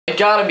You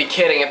gotta be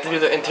kidding, I have to do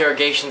the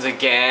interrogations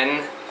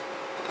again.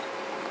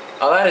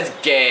 Oh, that is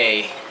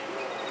gay.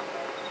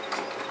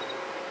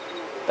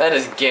 That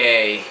is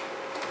gay.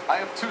 I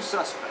have two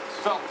suspects.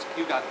 Phelps,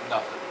 you got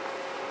nothing.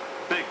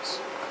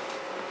 Biggs,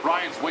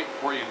 Ryan's waiting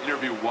for you in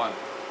interview 1.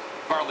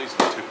 Farley's in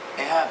 2.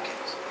 Hey,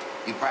 Hopkins,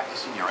 you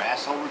practicing your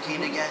asshole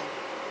routine again?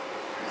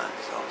 Come on,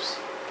 Phelps.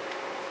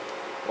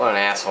 What an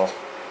asshole.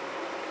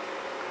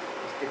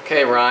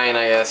 Okay, Ryan,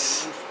 I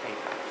guess.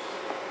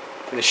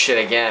 Do this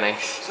shit again, eh?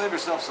 Save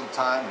yourself some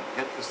time and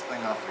get this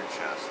thing off your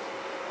chest.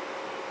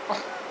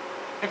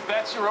 If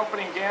that's your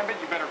opening gambit,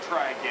 you better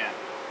try again.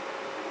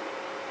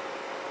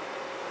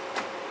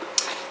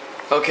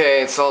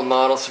 Okay, installed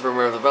model, super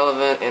murder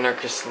development,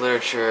 anarchist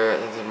literature,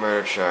 the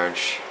murder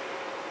charge.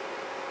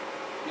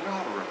 You know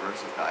how to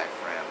reverse a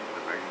diaphragm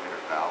with a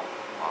regulator valve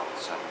with a Model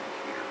 7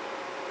 heater?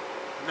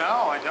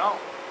 No, I don't.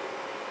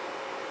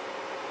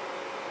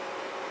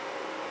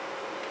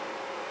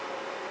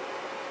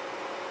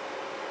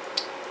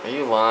 Are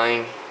you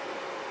lying?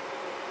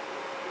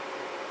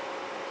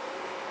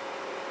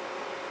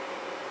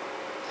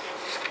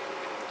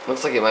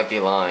 Looks like it might be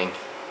lying.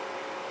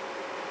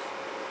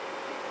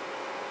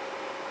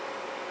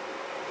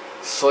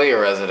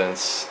 Sawyer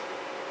residence.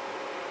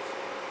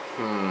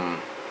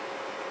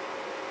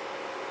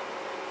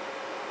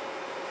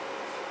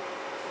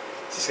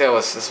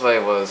 This way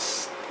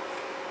was.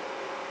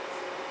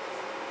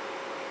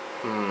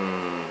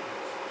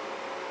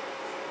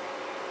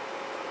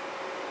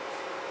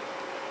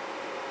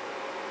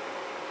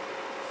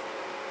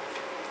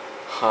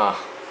 Huh.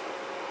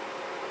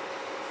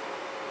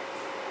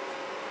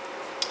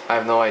 I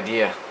have no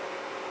idea.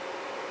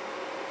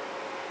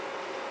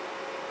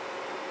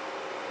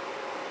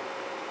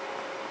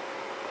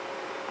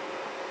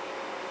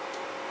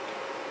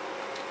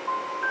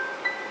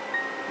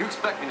 You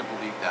expect me to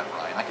believe that,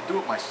 Ryan? I can do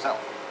it myself.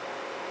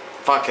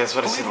 Fuck, that's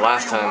what I said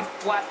last time.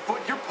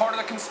 Flatfoot, you're part of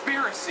the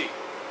conspiracy.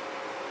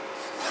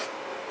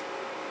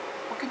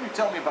 What can you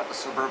tell me about the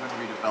suburban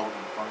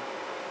redevelopment fund?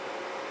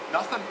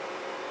 Nothing.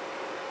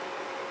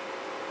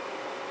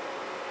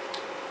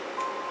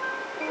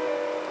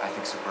 I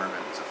think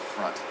suburban is a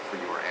front for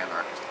your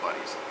anarchist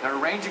buddies. They're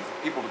arranging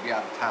for people to be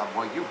out of town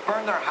while you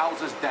burn their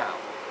houses down.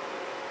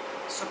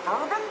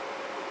 Suburban?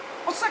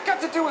 What's that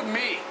got to do with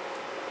me?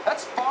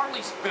 That's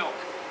Farley's bilk.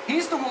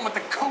 He's the one with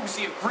the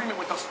cozy agreement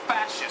with those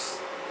fascists.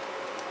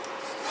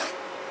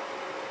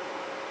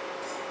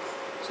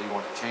 So you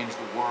want to change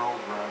the world,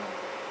 Ryan?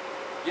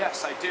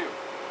 Yes, I do.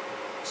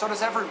 So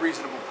does every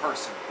reasonable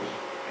person.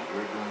 And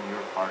you're doing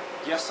your part.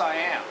 Yes, I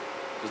am.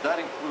 Does that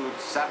include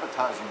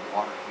sabotaging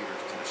water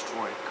heaters to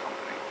destroy a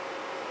company?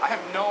 I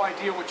have no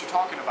idea what you're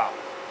talking about.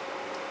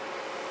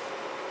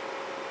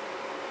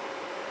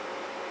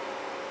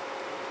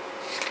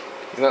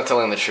 He's not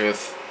telling the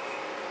truth.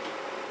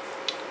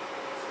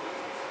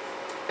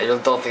 I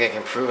don't think I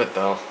can prove it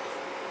though.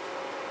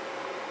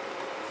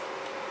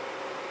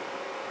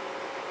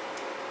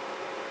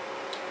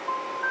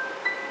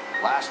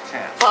 Last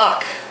chance.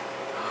 Fuck!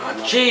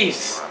 Oh,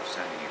 jeez. I'm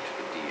sending you to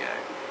the DA.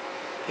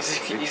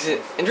 These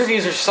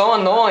interviews are so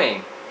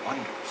annoying.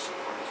 Wonders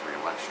for his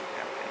re-election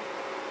campaign.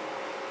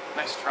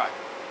 Nice try.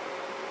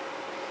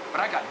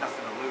 But I got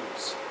nothing to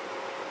lose.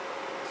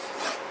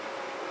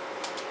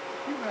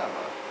 You have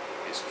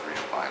a history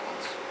of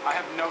violence. I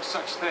have no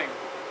such thing.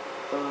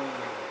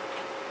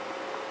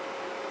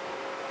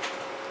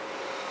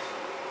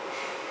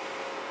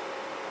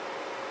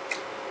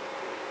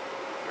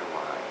 You're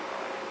lying,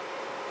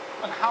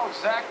 Ryan. And how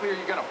exactly are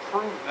you going to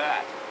prove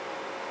that?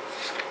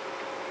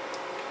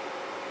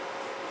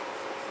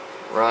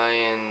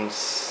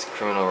 Ryan's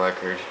criminal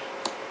record.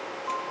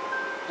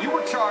 You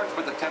were charged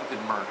with attempted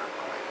murder,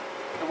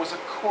 Ryan. It was a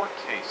court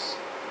case.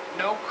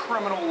 No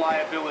criminal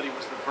liability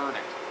was the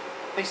verdict.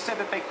 They said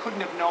that they couldn't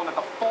have known that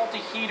the faulty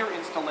heater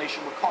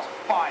installation would cause a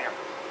fire.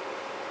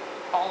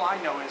 All I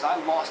know is I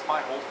lost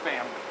my whole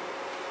family.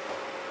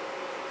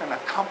 And the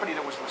company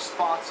that was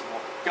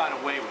responsible got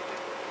away with it.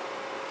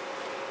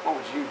 What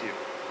would you do?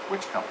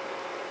 Which company?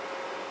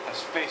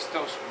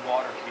 Asbestos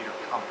Water Heater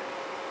Company.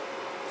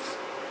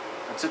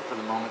 That's it for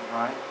the moment,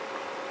 Ryan.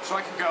 So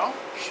I can go?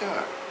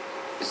 Sure.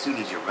 As soon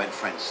as your red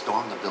friends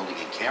storm the building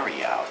and carry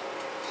you out,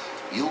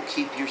 you'll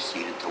keep your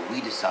seat until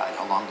we decide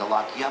how long to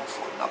lock you up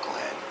for,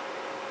 knucklehead.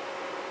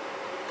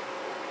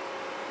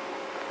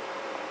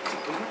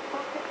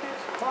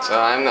 So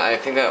I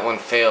think that one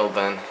failed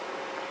then.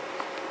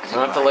 I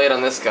don't have to lay it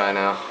on this guy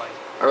now.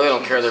 I really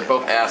don't care, they're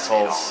both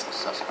assholes. Let's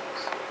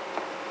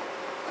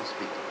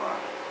speak to Farley.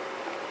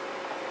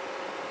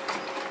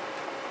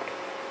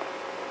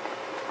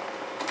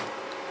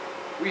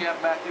 We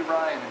have Matthew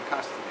Ryan in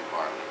custody,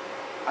 Farley.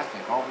 I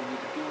think all we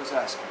need to do is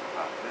ask him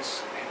about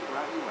this and he'll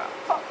rat you out.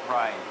 Fuck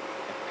Ryan,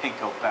 and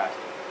pinko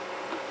bastard.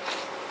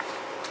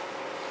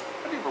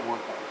 Have you ever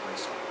worked at a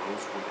place on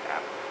Rosewood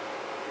Avenue?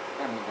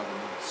 Family by the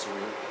name of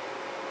Sawyer?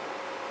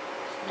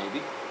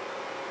 Maybe.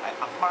 I'm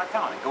from out of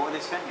town. I go where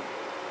they send you.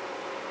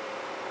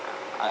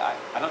 I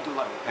don't do a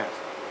lot of repairs.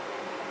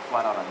 I'm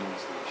flat out on new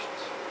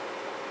installations.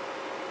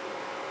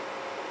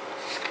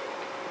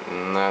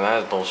 No,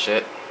 that is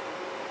bullshit.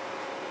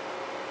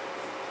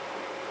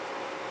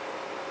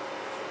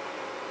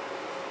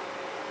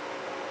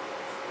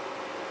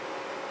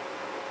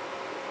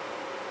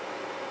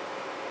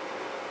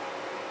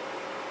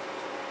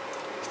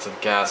 It's of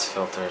gas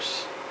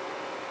filters.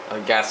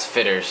 Gas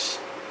fitters.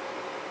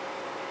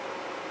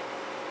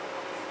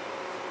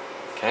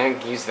 Can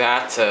I use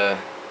that to...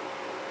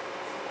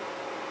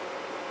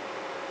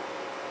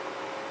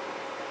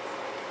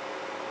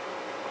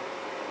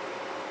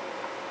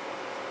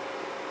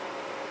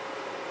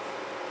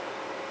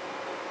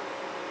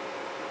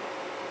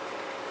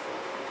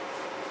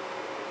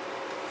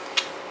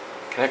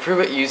 Can I prove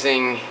it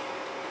using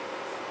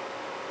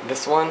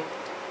this one?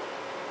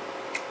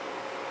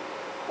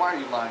 Why are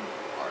you lying to me,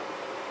 Art?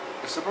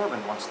 If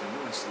Suburban wants the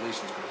new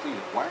installations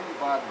completed, why are you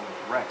bothering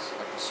with wrecks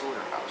like the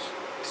Sawyer house?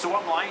 So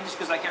I'm lying just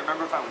because I can't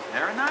remember if I was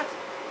there or not?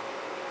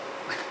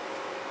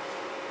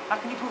 How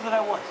can you prove that I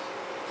was?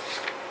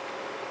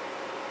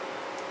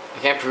 I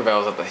can't prove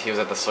he was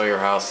at the Sawyer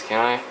house, can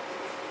I?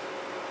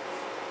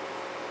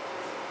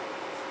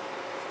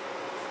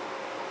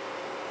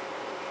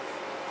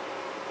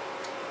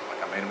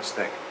 Like I made a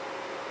mistake.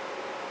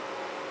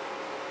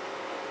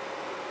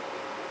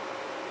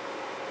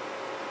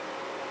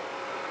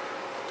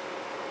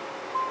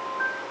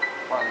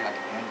 Farley, I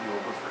can hand you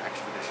over for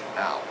extradition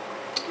now.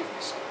 Give me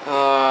something.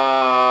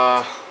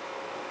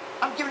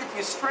 I'm giving it to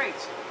you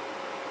straight.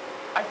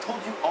 I've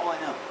told you all I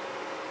know.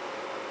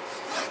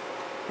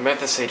 I meant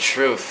to say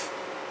truth.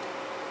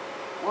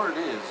 Word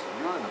is,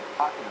 you're in the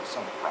pocket of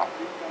some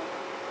property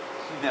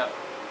developer? No.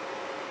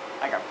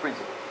 I got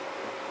principles.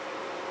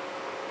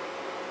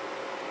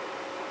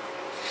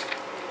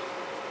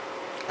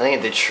 I think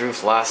I did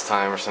truth last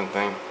time or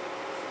something.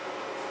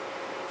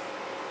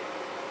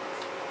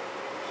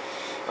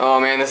 Oh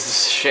man, this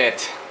is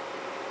shit.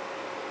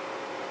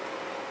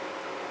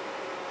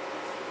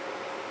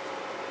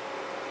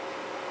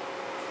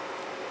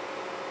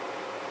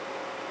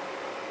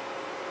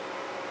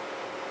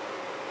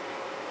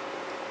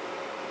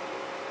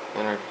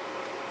 Enter.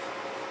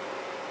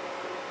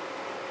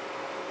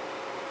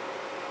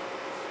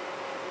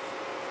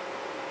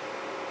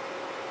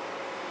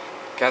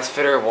 Gas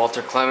fitter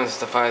Walter Clemens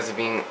testifies to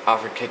being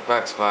offered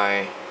kickbacks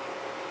by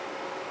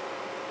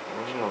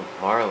original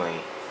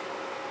Varley.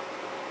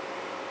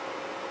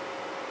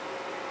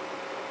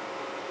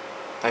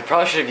 I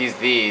probably should have used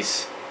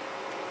these.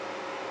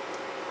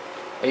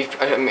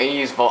 I may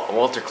use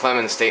Walter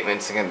Clemens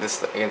statements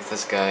against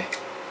this guy.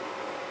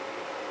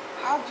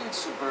 How did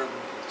Suburban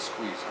put the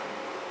squeeze on you?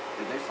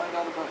 Did they find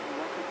out about your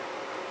record?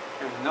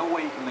 There's no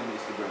way you can limit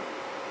this to Suburban.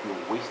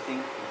 You're wasting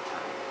your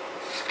time.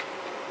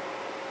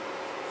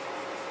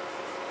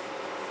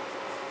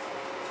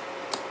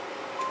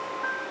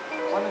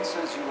 Clemens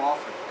says you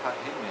offered to cut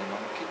him in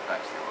on the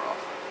kickbacks they were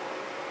offering.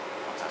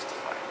 I'll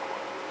testify in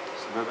court.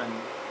 Suburban,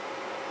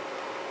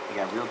 they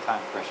got real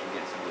time pressure to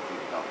get some of the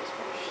developments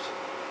finished.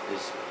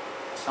 There's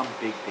some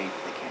big danger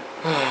they can't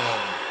afford.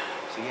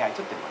 So yeah, I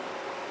took their money.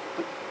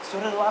 But so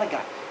did a lot of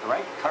guys, all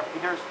right?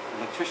 Carpenters,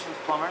 electricians,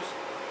 plumbers.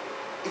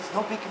 It's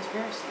no big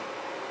conspiracy.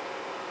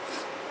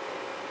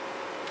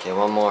 Okay,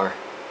 one more.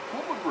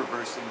 What would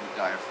reversing the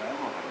diaphragm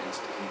of an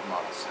Insta-Heat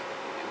Model 7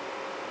 do?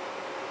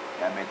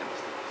 Yeah, I made that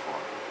mistake before.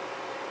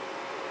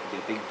 You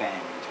get a big bang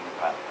when you turn the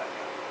pilot back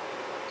out.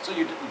 So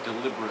you didn't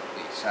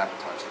deliberately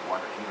sabotage the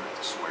water heater at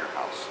the Sawyer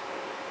house?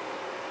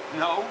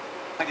 No,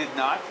 I did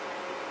not.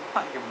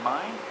 Out of your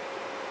mind?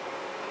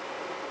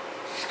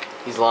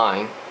 He's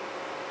lying.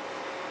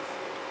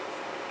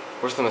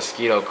 Where's the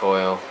mosquito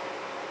coil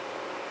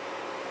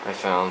I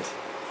found?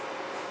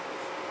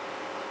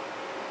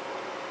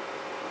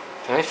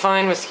 Can I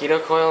find mosquito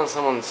coil in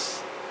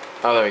someone's...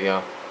 Oh, there we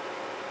go.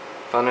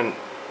 Found in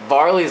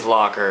Varley's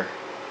locker.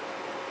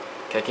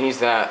 Okay, I can use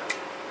that.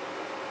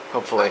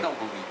 Hopefully. I don't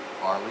believe you,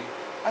 Farley.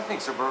 I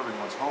think Suburban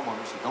wants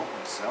homeowners who don't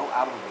want to sell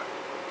out of the way.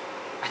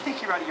 I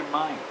think you're out of your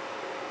mind.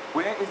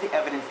 Where is the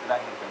evidence that I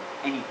have done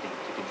anything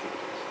to contribute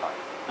to this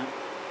fire? Huh?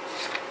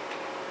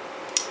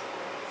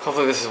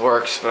 Hopefully this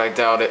works, but I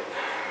doubt it.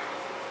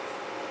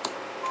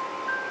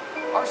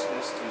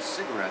 Arsonists use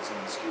cigarettes and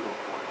mosquito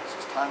coils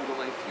as time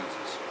delay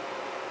fuses.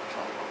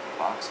 Charlie broke the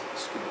box of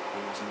mosquito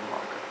coils in the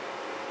locker.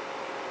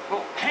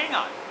 Well, hang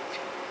on.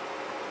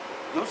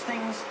 Those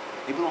things,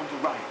 they belong to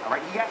Ryan, all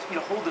right? He asked me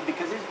to hold them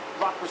because his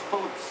locker was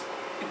full of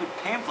stupid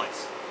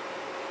pamphlets.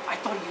 I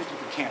thought he used them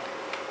for camping.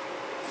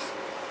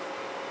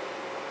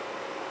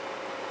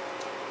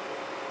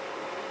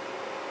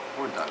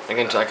 We're done.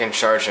 I can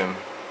charge him.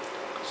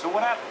 So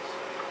what happens?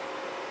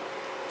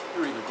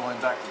 You're either going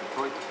back to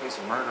Detroit to face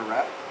a murder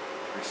rap,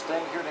 or you're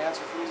staying here to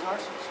answer for these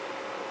arsons.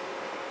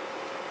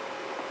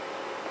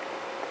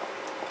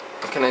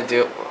 What can I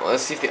do?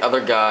 Let's see if the other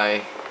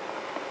guy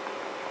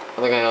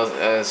knows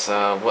as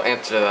will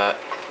answer that.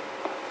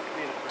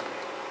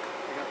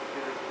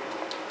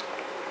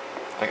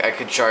 I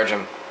could charge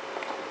him.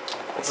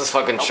 Let's just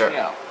fucking charge.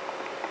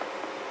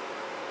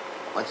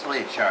 Let's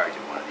lay a charge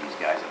at one of these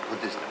guys and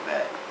put this to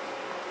bed.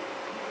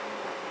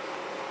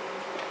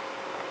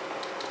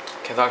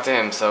 I talked to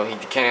him, so he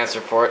can't answer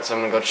for it, so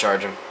I'm gonna go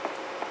charge him.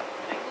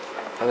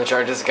 I'm gonna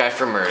charge this guy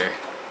for murder.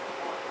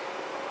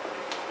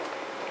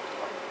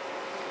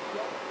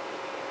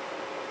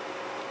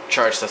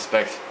 Charge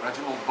suspect.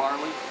 Reginald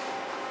Varley,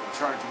 I'm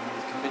charging you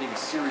with committing a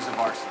series of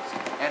arsons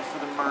and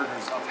for the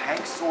murders of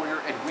Hank Sawyer,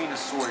 Edwina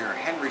Sawyer,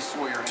 Henry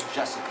Sawyer, and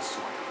Jessica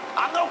Sawyer.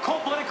 I'm no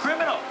cold-blooded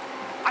criminal.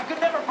 I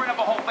could never bring up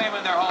a whole family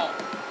in their home.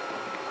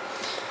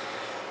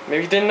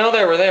 Maybe you didn't know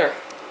they were there.